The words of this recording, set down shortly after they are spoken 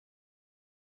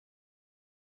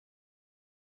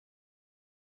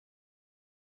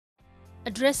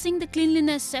Addressing the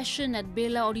cleanliness session at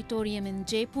Birla Auditorium in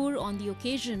Jaipur on the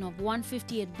occasion of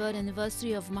 150th birth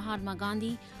anniversary of Mahatma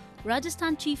Gandhi,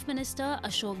 Rajasthan Chief Minister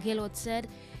Ashok Gehlot said,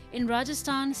 in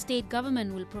Rajasthan, state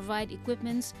government will provide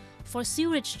equipments for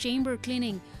sewerage chamber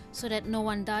cleaning so that no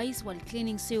one dies while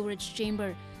cleaning sewerage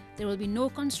chamber. There will be no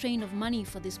constraint of money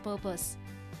for this purpose.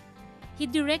 He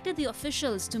directed the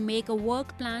officials to make a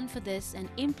work plan for this and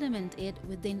implement it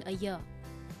within a year.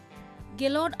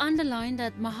 Gehlot underlined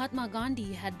that Mahatma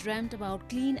Gandhi had dreamt about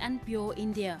clean and pure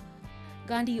India.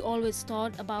 Gandhi always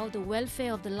thought about the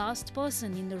welfare of the last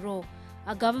person in the row.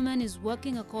 Our government is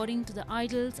working according to the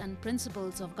ideals and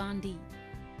principles of Gandhi.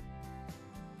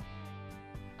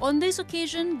 On this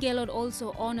occasion, Gehlot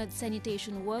also honored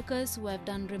sanitation workers who have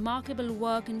done remarkable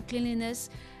work in cleanliness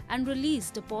and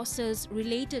released the posters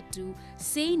related to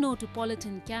Say No to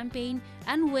Polythene campaign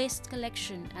and waste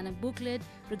collection and a booklet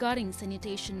regarding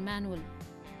sanitation manual.